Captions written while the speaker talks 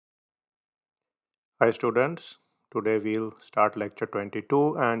Hi students, today we'll start lecture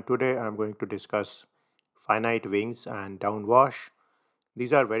 22 and today I'm going to discuss finite wings and downwash.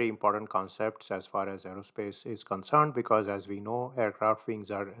 These are very important concepts as far as aerospace is concerned because as we know aircraft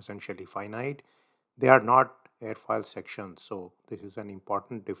wings are essentially finite. They are not airfoil sections, so this is an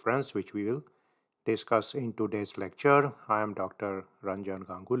important difference which we will discuss in today's lecture. I am Dr. Ranjan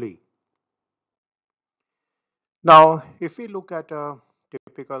Ganguly. Now if we look at a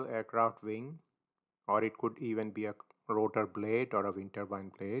typical aircraft wing, or it could even be a rotor blade or a wind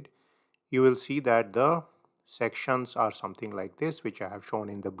turbine blade, you will see that the sections are something like this, which I have shown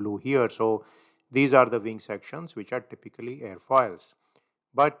in the blue here. So these are the wing sections which are typically airfoils.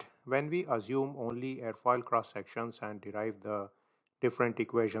 But when we assume only airfoil cross sections and derive the different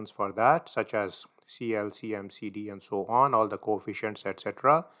equations for that, such as CL, CM, CD and so on, all the coefficients,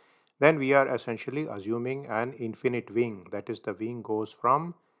 etc., then we are essentially assuming an infinite wing. That is, the wing goes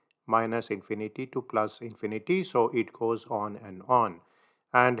from minus infinity to plus infinity, so it goes on and on.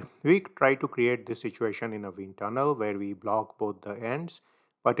 And we try to create this situation in a wind tunnel where we block both the ends,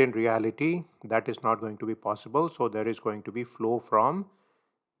 but in reality that is not going to be possible. So there is going to be flow from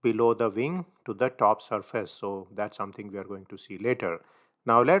below the wing to the top surface. So that's something we are going to see later.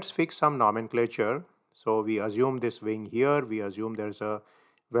 Now let's fix some nomenclature. So we assume this wing here, we assume there's a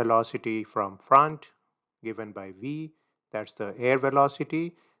velocity from front given by v, that's the air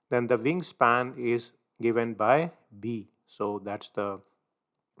velocity. Then the wingspan is given by b. So that's the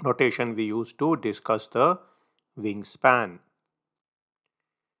notation we use to discuss the wingspan.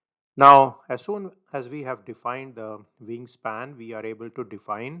 Now, as soon as we have defined the wingspan, we are able to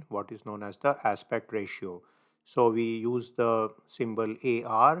define what is known as the aspect ratio. So we use the symbol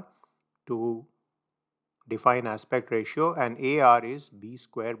AR to define aspect ratio, and AR is B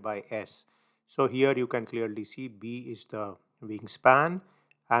square by S. So here you can clearly see B is the wingspan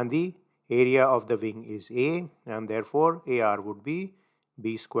and the area of the wing is A, and therefore AR would be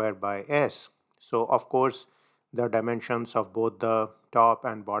B square by S. So of course the dimensions of both the top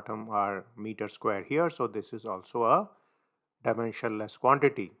and bottom are meter square here, so this is also a dimensionless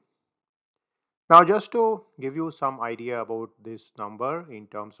quantity. Now just to give you some idea about this number in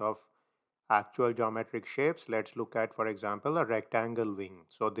terms of actual geometric shapes, let's look at, for example, a rectangle wing.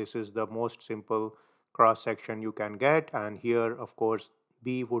 So this is the most simple cross section you can get, and here of course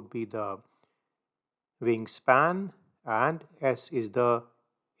B would be the wingspan and S is the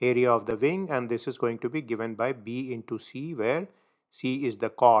area of the wing, and this is going to be given by B into C, where C is the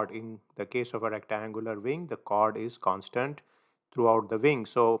chord. In the case of a rectangular wing, the chord is constant throughout the wing.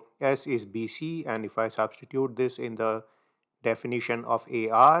 So S is BC, and if I substitute this in the definition of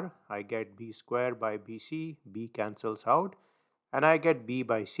AR, I get B square by BC, B cancels out, and I get B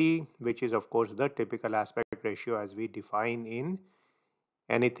by C, which is of course the typical aspect ratio as we define in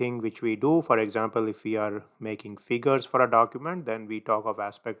anything which we do. For example, if we are making figures for a document, then we talk of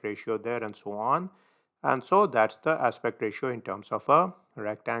aspect ratio there and so on. And so that's the aspect ratio in terms of a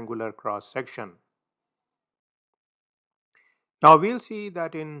rectangular cross section. Now we'll see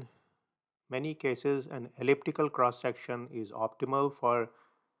that in many cases an elliptical cross section is optimal for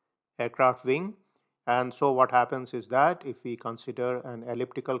aircraft wing. And so what happens is that if we consider an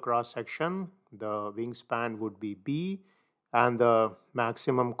elliptical cross section, the wingspan would be B and the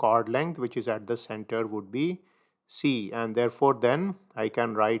maximum chord length, which is at the center, would be C, and therefore then I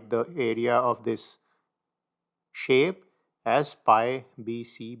can write the area of this shape as pi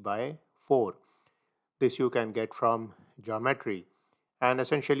BC by 4. This you can get from geometry, and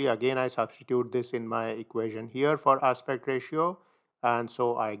essentially again I substitute this in my equation here for aspect ratio, and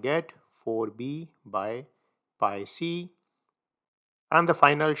so I get 4b by pi c, and the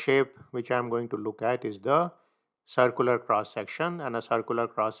final shape which I am going to look at is the circular cross section. And a circular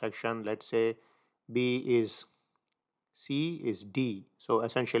cross section, let's say B is C is D. So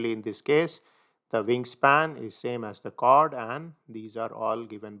essentially in this case the wingspan is same as the chord, and these are all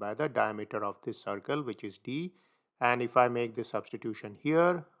given by the diameter of this circle, which is D. And if I make this substitution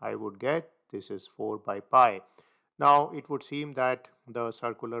here, I would get this is 4 by pi. Now it would seem that the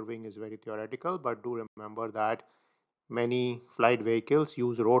circular wing is very theoretical, but do remember that many flight vehicles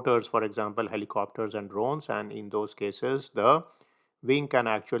use rotors, for example helicopters and drones, and in those cases the wing can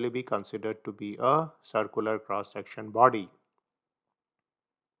actually be considered to be a circular cross section body.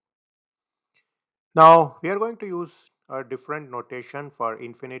 Now we are going to use a different notation for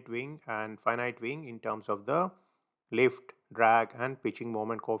infinite wing and finite wing in terms of the lift, drag and pitching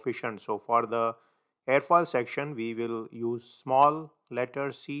moment coefficient. So for the airfoil section we will use small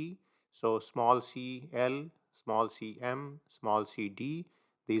letter c, so small cl, small cm, small cd.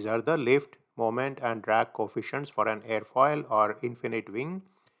 These are the lift, moment and drag coefficients for an airfoil or infinite wing.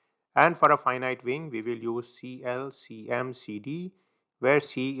 And for a finite wing, we will use CL, CM, CD, where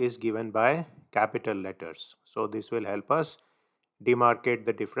C is given by capital letters. So this will help us demarcate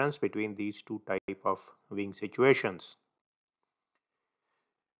the difference between these two type of wing situations.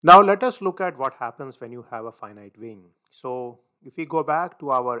 Now let us look at what happens when you have a finite wing. So if we go back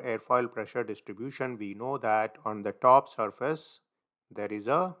to our airfoil pressure distribution, we know that on the top surface there is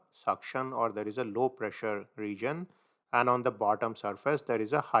a suction or there is a low pressure region, and on the bottom surface there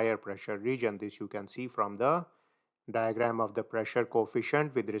is a higher pressure region. This you can see from the diagram of the pressure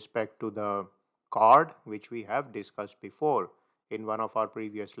coefficient with respect to the chord, which we have discussed before in one of our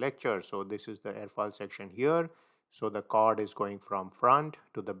previous lectures. So this is the airfoil section here. So the chord is going from front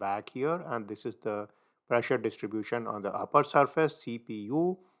to the back here, and this is the pressure distribution on the upper surface,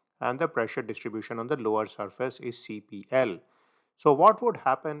 CPU, and the pressure distribution on the lower surface is CPL. So what would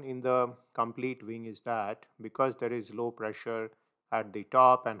happen in the complete wing is that because there is low pressure at the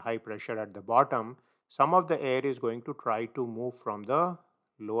top and high pressure at the bottom, some of the air is going to try to move from the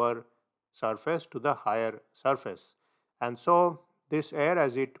lower surface to the higher surface. And so this air,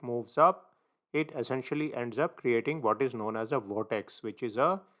 as it moves up, it essentially ends up creating what is known as a vortex, which is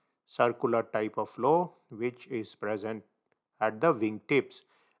a circular type of flow which is present at the wing tips.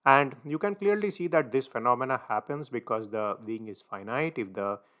 And you can clearly see that this phenomena happens because the wing is finite. If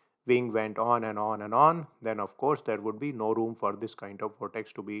the wing went on and on and on, then of course there would be no room for this kind of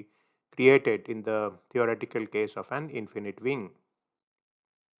vortex to be created in the theoretical case of an infinite wing.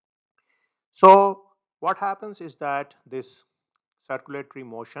 So what happens is that this circulatory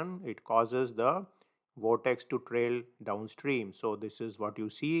motion, it causes the vortex to trail downstream. So this is what you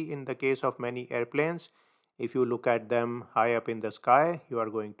see in the case of many airplanes. If you look at them high up in the sky, you are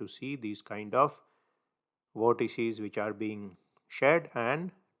going to see these kind of vortices which are being shed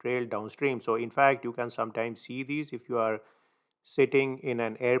and trailed downstream. So in fact, you can sometimes see these if you are sitting in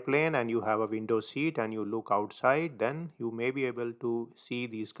an airplane and you have a window seat and you look outside, then you may be able to see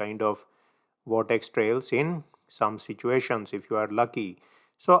these kind of vortex trails in some situations if you are lucky.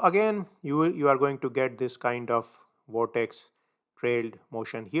 So again, you are going to get this kind of vortex trailed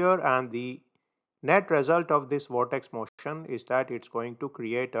motion here, and the net result of this vortex motion is that it's going to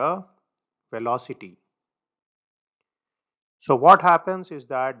create a velocity. So what happens is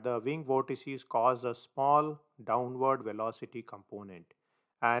that the wing vortices cause a small downward velocity component,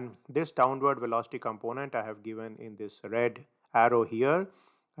 and this downward velocity component I have given in this red arrow here,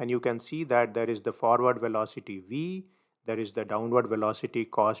 and you can see that there is the forward velocity v, there is the downward velocity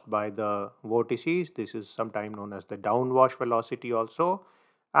caused by the vortices, this is sometimes known as the downwash velocity also,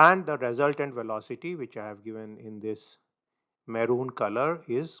 and the resultant velocity which I have given in this maroon color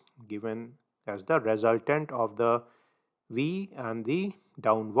is given as the resultant of the V and the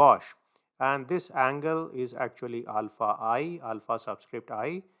downwash, and this angle is actually alpha I, alpha subscript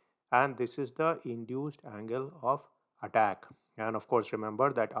I, and this is the induced angle of attack. And of course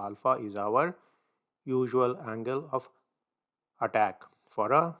remember that alpha is our usual angle of attack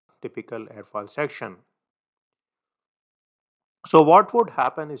for a typical airfoil section. So what would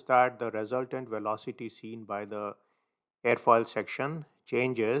happen is that the resultant velocity seen by the airfoil section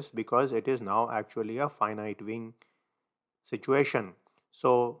changes because it is now actually a finite wing situation.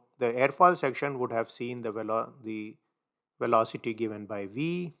 So the airfoil section would have seen the velocity given by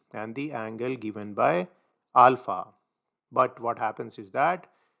v and the angle given by alpha. But what happens is that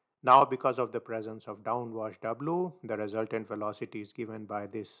now because of the presence of downwash w, the resultant velocity is given by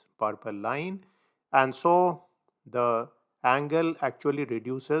this purple line, and so the angle actually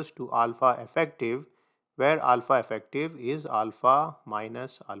reduces to alpha effective, where alpha effective is alpha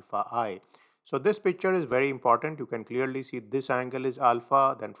minus alpha I. So this picture is very important. You can clearly see this angle is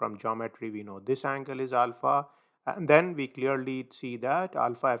alpha, then from geometry we know this angle is alpha, and then we clearly see that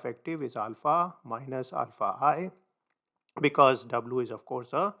alpha effective is alpha minus alpha I, because W is of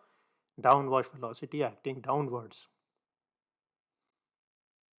course a downwash velocity acting downwards.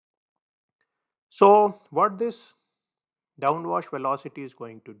 So what this downwash velocity is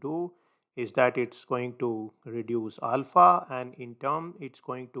going to do is that it's going to reduce alpha, and in turn it's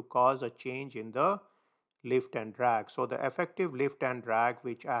going to cause a change in the lift and drag. So the effective lift and drag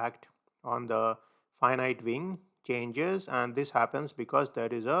which act on the finite wing changes, and this happens because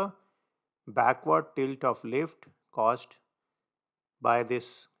there is a backward tilt of lift caused by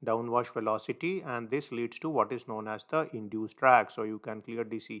this downwash velocity, and this leads to what is known as the induced drag. So you can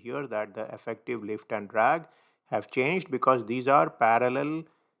clearly see here that the effective lift and drag have changed because these are parallel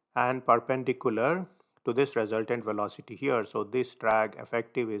and perpendicular to this resultant velocity here. So this drag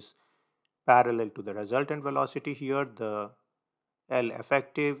effective is parallel to the resultant velocity here, the L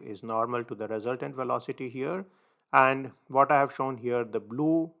effective is normal to the resultant velocity here, And what I have shown here, the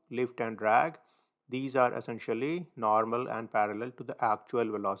blue lift and drag, these are essentially normal and parallel to the actual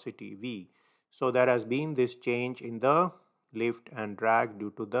velocity v. So there has been this change in the lift and drag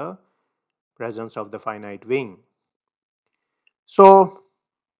due to the presence of the finite wing. So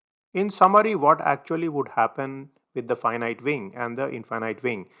in summary, what actually would happen with the finite wing and the infinite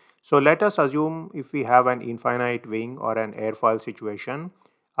wing? So let us assume if we have an infinite wing or an airfoil situation,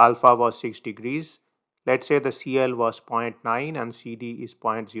 alpha was 6 degrees. Let's say the CL was zero point 0.9 and CD is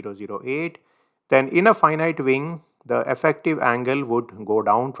 0.008. Then in a finite wing, the effective angle would go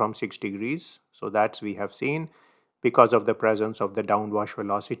down from 6 degrees. So that's we have seen because of the presence of the downwash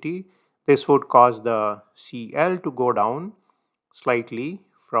velocity. This would cause the CL to go down slightly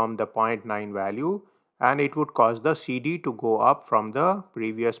from the zero point 0.9 value, and it would cause the CD to go up from the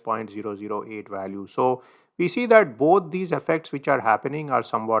previous 0.008 value. So we see that both these effects which are happening are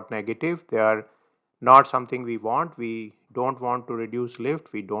somewhat negative. They are not something we want. We don't want to reduce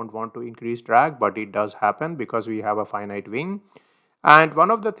lift. We don't want to increase drag, but it does happen because we have a finite wing. And one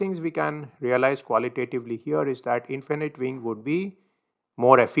of the things we can realize qualitatively here is that infinite wing would be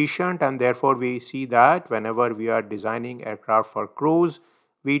more efficient, and therefore we see that whenever we are designing aircraft for cruise,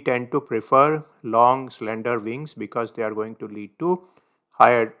 we tend to prefer long slender wings because they are going to lead to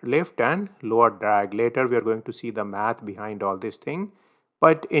higher lift and lower drag. Later we are going to see the math behind all this thing,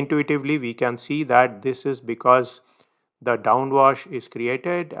 but intuitively we can see that this is because the downwash is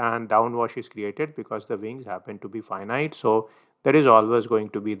created, and downwash is created because the wings happen to be finite. So there is always going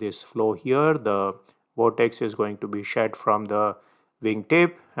to be this flow here. The vortex is going to be shed from the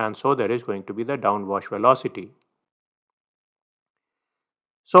wingtip, and so there is going to be the downwash velocity.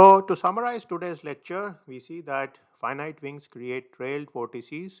 So to summarize today's lecture, we see that finite wings create trailed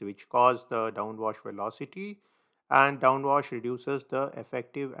vortices which cause the downwash velocity, and downwash reduces the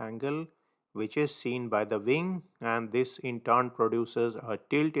effective angle which is seen by the wing, and this in turn produces a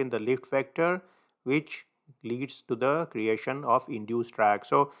tilt in the lift vector which leads to the creation of induced drag.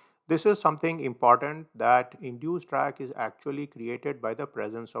 So this is something important, that induced drag is actually created by the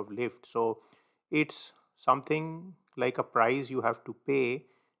presence of lift. So it's something like a price you have to pay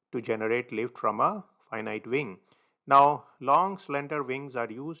to generate lift from a finite wing. Now, long slender wings are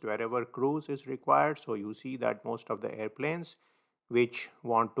used wherever cruise is required. So you see that most of the airplanes which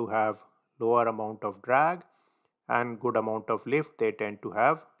want to have lower amount of drag and good amount of lift, they tend to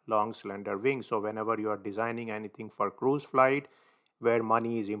have long slender wings. So whenever you are designing anything for cruise flight where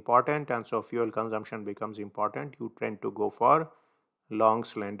money is important and so fuel consumption becomes important, you tend to go for long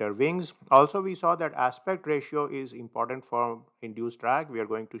slender wings. Also we saw that aspect ratio is important for induced drag. We are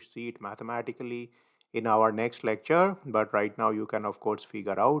going to see it mathematically in our next lecture, but right now you can of course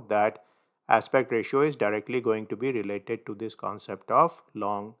figure out that aspect ratio is directly going to be related to this concept of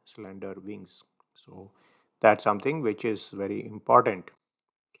long slender wings. So that's something which is very important.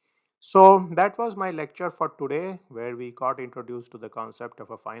 So that was my lecture for today, where we got introduced to the concept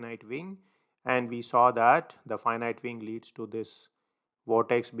of a finite wing, and we saw that the finite wing leads to this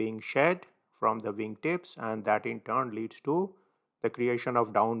vortex being shed from the wingtips, and that in turn leads to the creation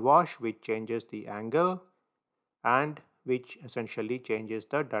of downwash, which changes the angle and which essentially changes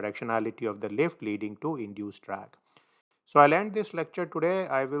the directionality of the lift, leading to induced drag. So I'll end this lecture today.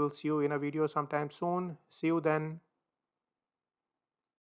 I will see you in a video sometime soon. See you then.